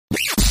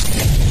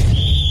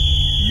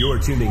You're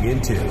tuning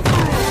into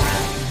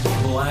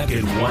Black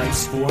and White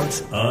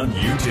Sports on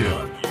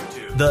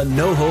YouTube. The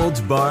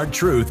no-holds-barred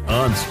truth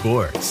on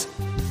sports.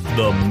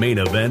 The main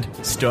event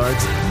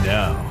starts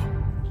now.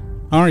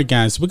 All right,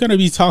 guys, we're going to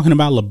be talking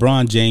about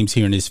LeBron James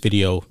here in this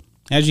video.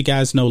 As you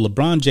guys know,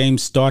 LeBron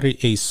James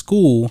started a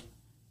school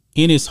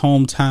in his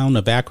hometown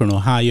of Akron,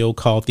 Ohio,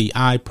 called the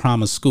I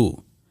Promise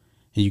School.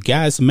 And you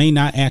guys may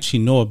not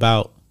actually know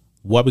about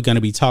what we're going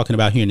to be talking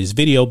about here in this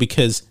video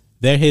because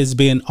there has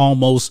been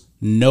almost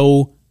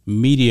no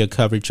media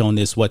coverage on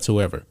this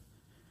whatsoever.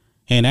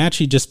 And I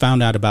actually just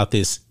found out about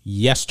this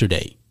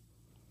yesterday.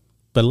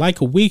 But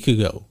like a week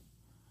ago,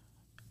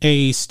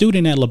 a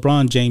student at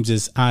LeBron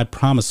James's I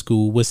Promise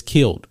School was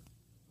killed.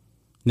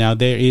 Now,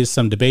 there is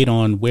some debate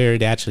on where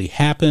it actually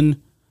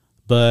happened,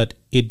 but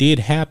it did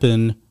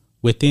happen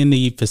within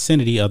the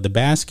vicinity of the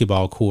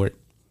basketball court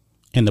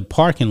in the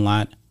parking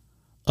lot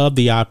of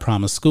the I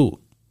Promise School.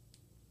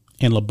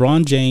 And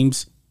LeBron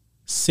James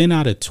sent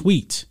out a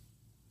tweet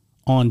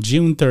on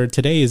June 3rd.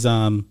 Today is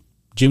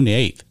June the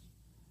 8th.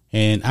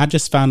 And I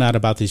just found out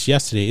about this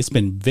yesterday. It's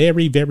been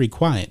very, very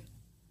quiet.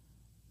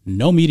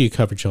 No media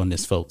coverage on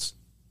this, folks.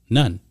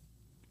 None.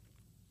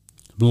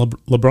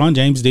 LeBron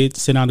James did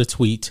send out a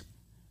tweet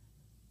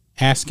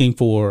asking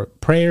for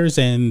prayers,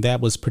 and that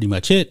was pretty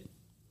much it.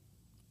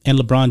 And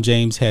LeBron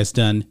James has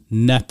done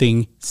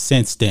nothing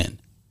since then.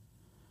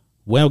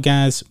 Well,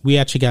 guys, we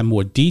actually got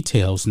more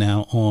details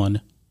now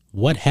on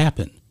what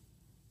happened.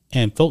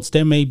 And folks,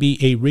 there may be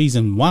a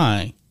reason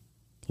why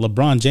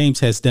LeBron James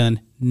has done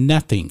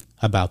nothing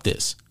about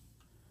this.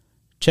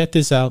 Check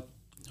this out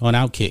on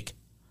Outkick.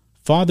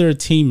 Father of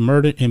teen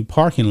murdered in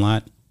parking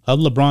lot of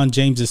LeBron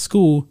James's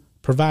school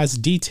provides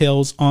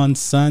details on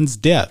son's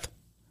death.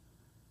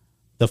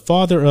 The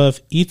father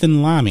of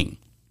Ethan Liming,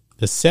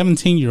 the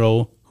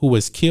 17-year-old who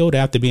was killed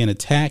after being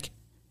attacked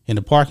in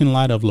the parking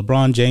lot of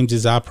LeBron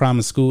James's I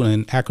Promise School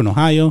in Akron,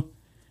 Ohio,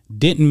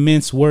 didn't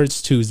mince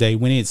words Tuesday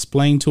when he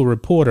explained to a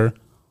reporter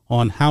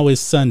on how his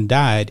son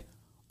died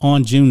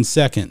on June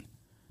 2nd.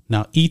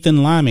 Now,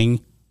 Ethan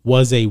Liming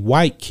was a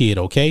white kid,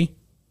 okay?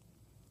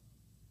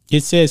 It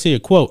says here,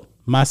 quote,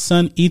 "My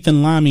son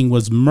Ethan Liming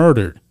was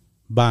murdered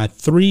by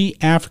 3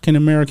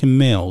 African-American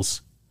males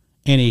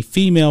and a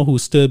female who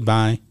stood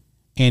by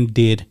and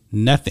did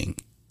nothing,"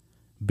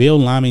 Bill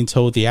Liming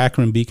told the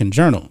Akron Beacon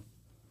Journal.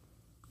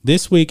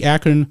 This week,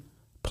 Akron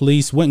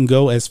police wouldn't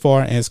go as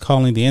far as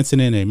calling the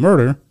incident a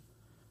murder,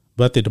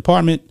 but the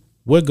department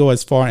would go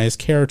as far as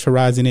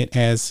characterizing it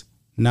as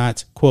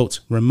not,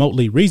 quote,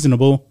 remotely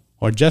reasonable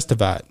or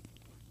justified.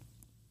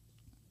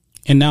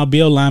 And now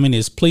Bill Liming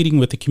is pleading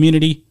with the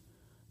community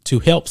to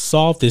help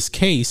solve this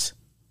case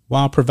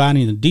while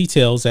providing the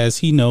details as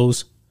he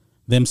knows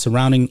them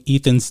surrounding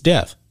Ethan's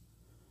death.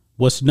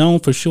 What's known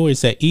for sure is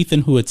that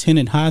Ethan, who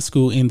attended high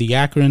school in the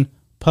Akron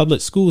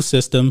public school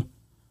system,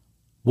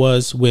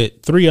 was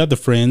with 3 other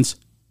friends,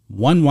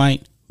 1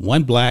 white,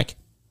 1 black,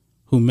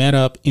 who met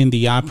up in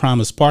the I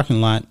Promise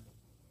parking lot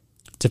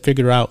to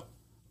figure out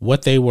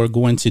what they were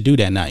going to do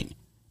that night.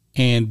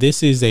 And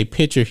this is a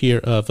picture here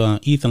of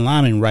Ethan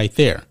Liming right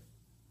there.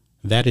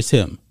 That is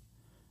him.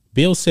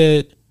 Bill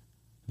said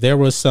there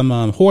was some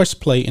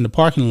horseplay in the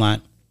parking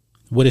lot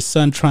with his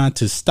son trying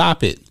to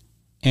stop it.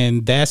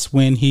 And that's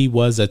when he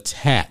was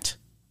attacked.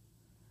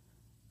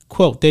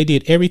 Quote, "They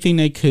did everything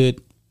they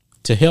could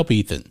to help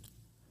Ethan.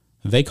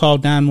 They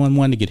called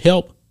 911 to get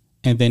help.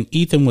 And then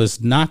Ethan was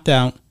knocked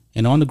out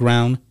and on the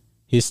ground.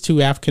 His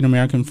 2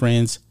 African-American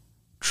friends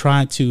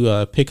tried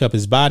to pick up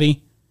his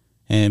body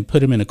and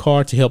put him in a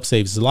car to help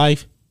save his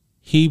life.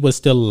 He was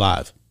still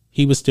alive.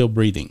 He was still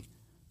breathing.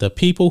 The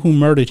people who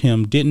murdered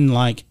him didn't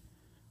like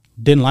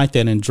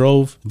that and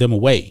drove them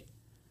away.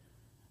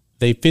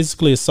 They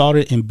physically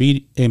assaulted and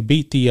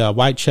beat the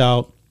white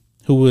child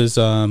who was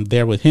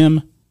there with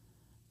him.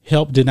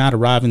 Help did not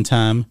arrive in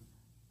time.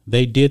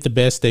 They did the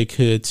best they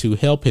could to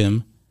help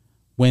him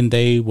when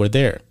they were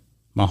there.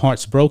 My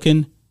heart's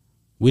broken.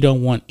 We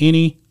don't want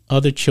any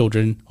other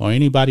children or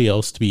anybody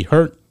else to be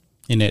hurt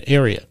in that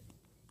area.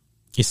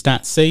 It's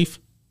not safe.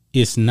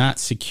 It's not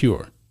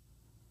secure."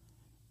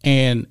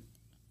 And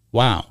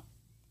wow,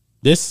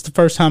 this is the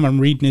first time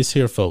I'm reading this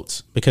here,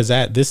 folks, because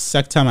this is the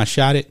second time I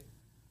shot it.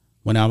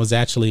 When I was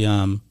actually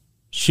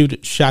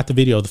shot the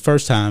video the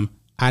first time,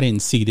 I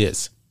didn't see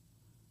this.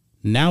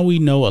 Now we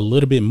know a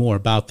little bit more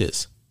about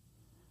this.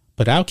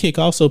 But Outkick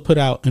also put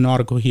out an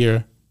article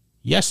here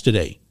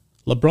yesterday.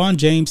 LeBron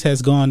James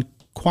has gone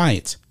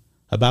quiet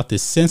about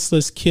this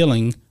senseless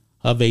killing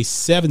of a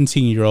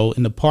 17-year-old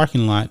in the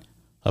parking lot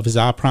of his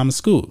I Promise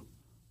School.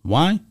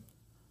 Why?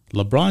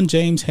 LeBron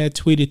James had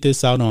tweeted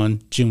this out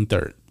on June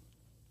 3rd.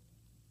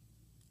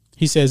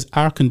 He says,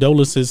 "Our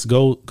condolences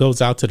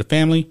goes out to the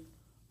family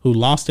who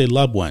lost a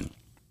loved one."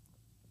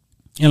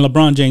 And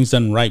LeBron James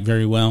doesn't write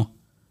very well.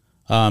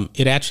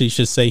 It actually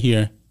should say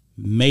here,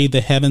 "May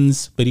the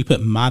heavens," but he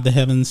put "my the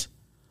heavens."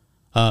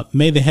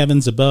 "May the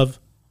heavens above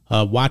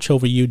watch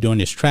over you during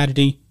this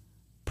tragedy.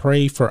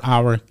 Pray for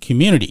our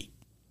community."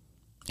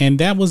 And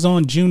that was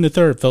on June the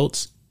 3rd,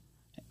 folks.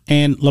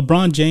 And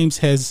LeBron James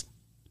has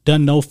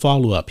done no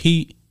follow-up.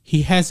 He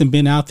he hasn't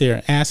been out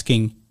there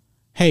asking,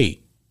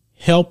 hey,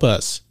 help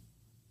us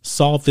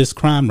solve this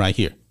crime right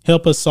here.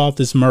 Help us solve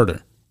this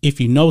murder. If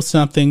you know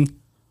something,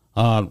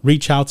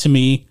 reach out to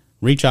me,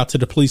 reach out to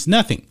the police.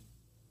 Nothing.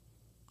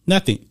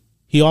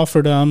 He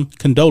offered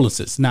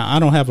condolences. Now, I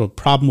don't have a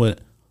problem with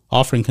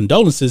offering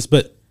condolences,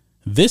 but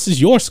this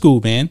is your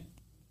school, man.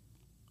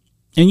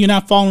 And you're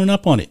not following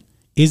up on it.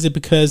 Is it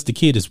because the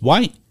kid is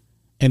white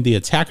and the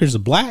attackers are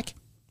black?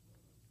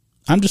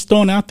 I'm just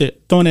throwing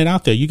it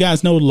out there. You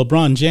guys know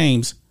LeBron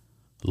James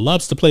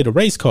loves to play the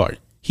race card.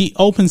 He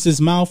opens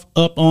his mouth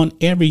up on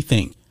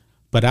everything.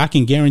 But I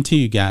can guarantee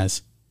you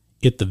guys,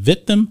 if the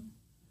victim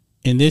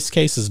in this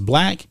case is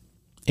black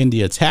and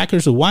the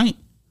attackers are white,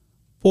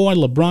 boy,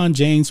 LeBron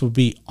James would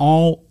be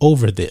all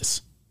over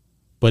this.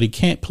 But he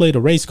can't play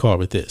the race card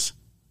with this.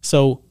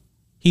 So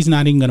he's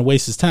not even going to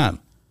waste his time.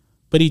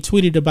 But he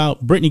tweeted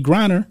about Brittany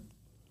Griner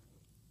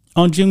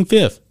on June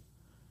 5th.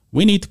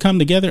 We need to come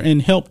together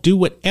and help do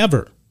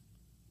whatever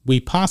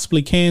we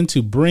possibly can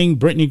to bring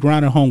Brittany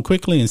Griner home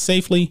quickly and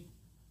safely.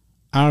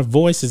 Our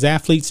voice as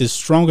athletes is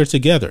stronger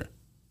together.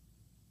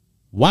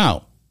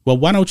 Wow. Well,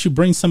 why don't you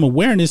bring some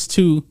awareness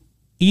to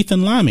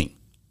Ethan Laming?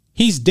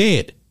 He's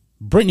dead.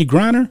 Brittany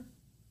Griner,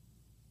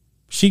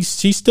 she's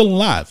still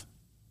alive.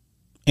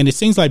 And it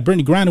seems like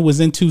Brittany Griner was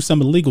into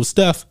some illegal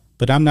stuff,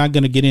 but I'm not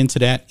going to get into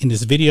that in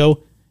this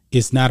video.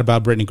 It's not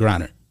about Brittany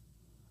Griner.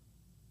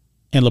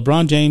 And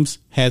LeBron James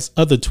has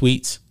other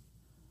tweets,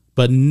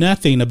 but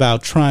nothing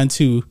about trying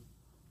to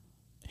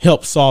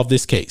help solve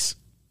this case.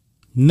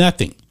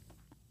 Nothing.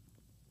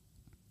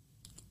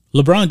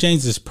 LeBron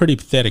James is pretty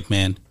pathetic,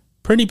 man.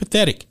 Pretty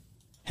pathetic.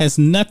 Has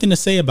nothing to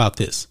say about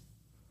this.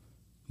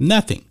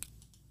 Nothing.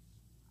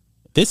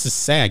 This is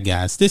sad,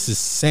 guys. This is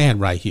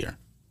sad right here.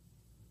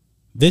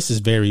 This is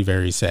very,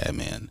 very sad,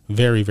 man.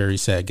 Very, very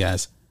sad,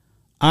 guys.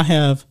 I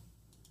have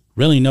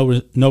really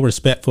no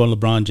respect for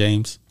LeBron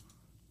James.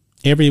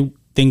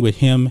 Everything with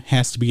him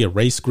has to be a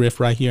race grift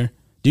right here.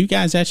 Do you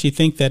guys actually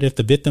think that if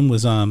the victim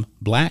was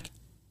black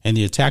and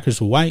the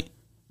attackers were white,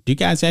 do you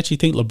guys actually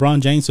think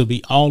LeBron James would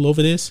be all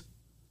over this,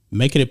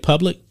 making it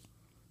public?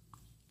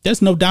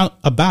 There's no doubt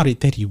about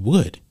it that he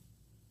would.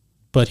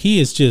 But he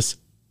is just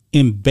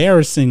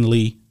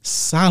embarrassingly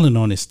silent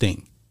on this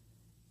thing.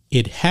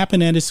 It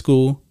happened at his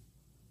school,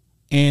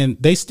 and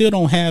they still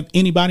don't have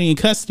anybody in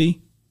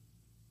custody.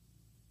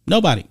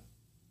 Nobody.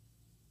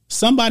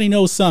 Somebody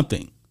knows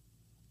something.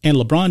 And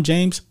LeBron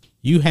James,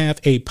 you have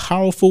a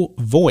powerful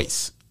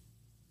voice,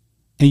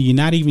 and you're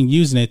not even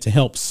using it to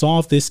help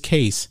solve this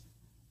case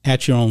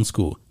at your own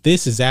school.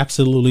 This is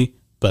absolutely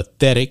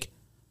pathetic.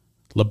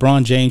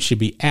 LeBron James should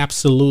be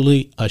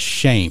absolutely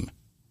ashamed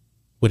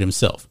with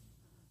himself.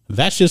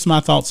 That's just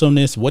my thoughts on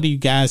this. What do you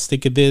guys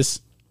think of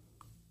this?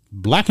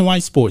 Black and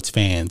white sports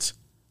fans,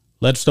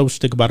 let us know what you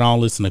think about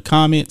all this in the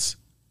comments.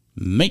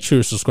 Make sure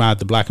to subscribe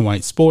to Black and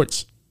White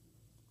Sports,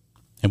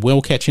 and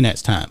we'll catch you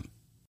next time.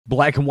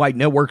 Black and White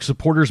Network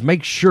supporters,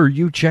 make sure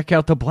you check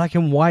out the Black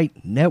and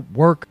White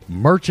Network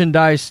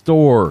merchandise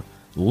store.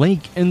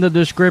 Link in the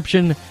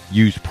description.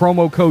 Use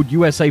promo code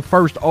USA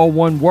First, all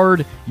one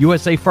word.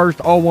 USA First,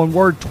 all one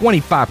word.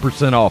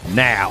 25% off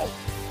now.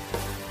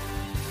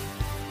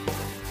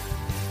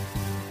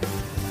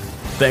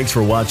 Thanks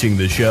for watching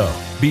the show.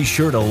 Be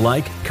sure to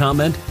like,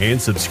 comment,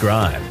 and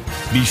subscribe.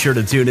 Be sure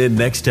to tune in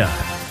next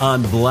time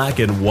on Black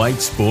and White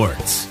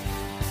Sports.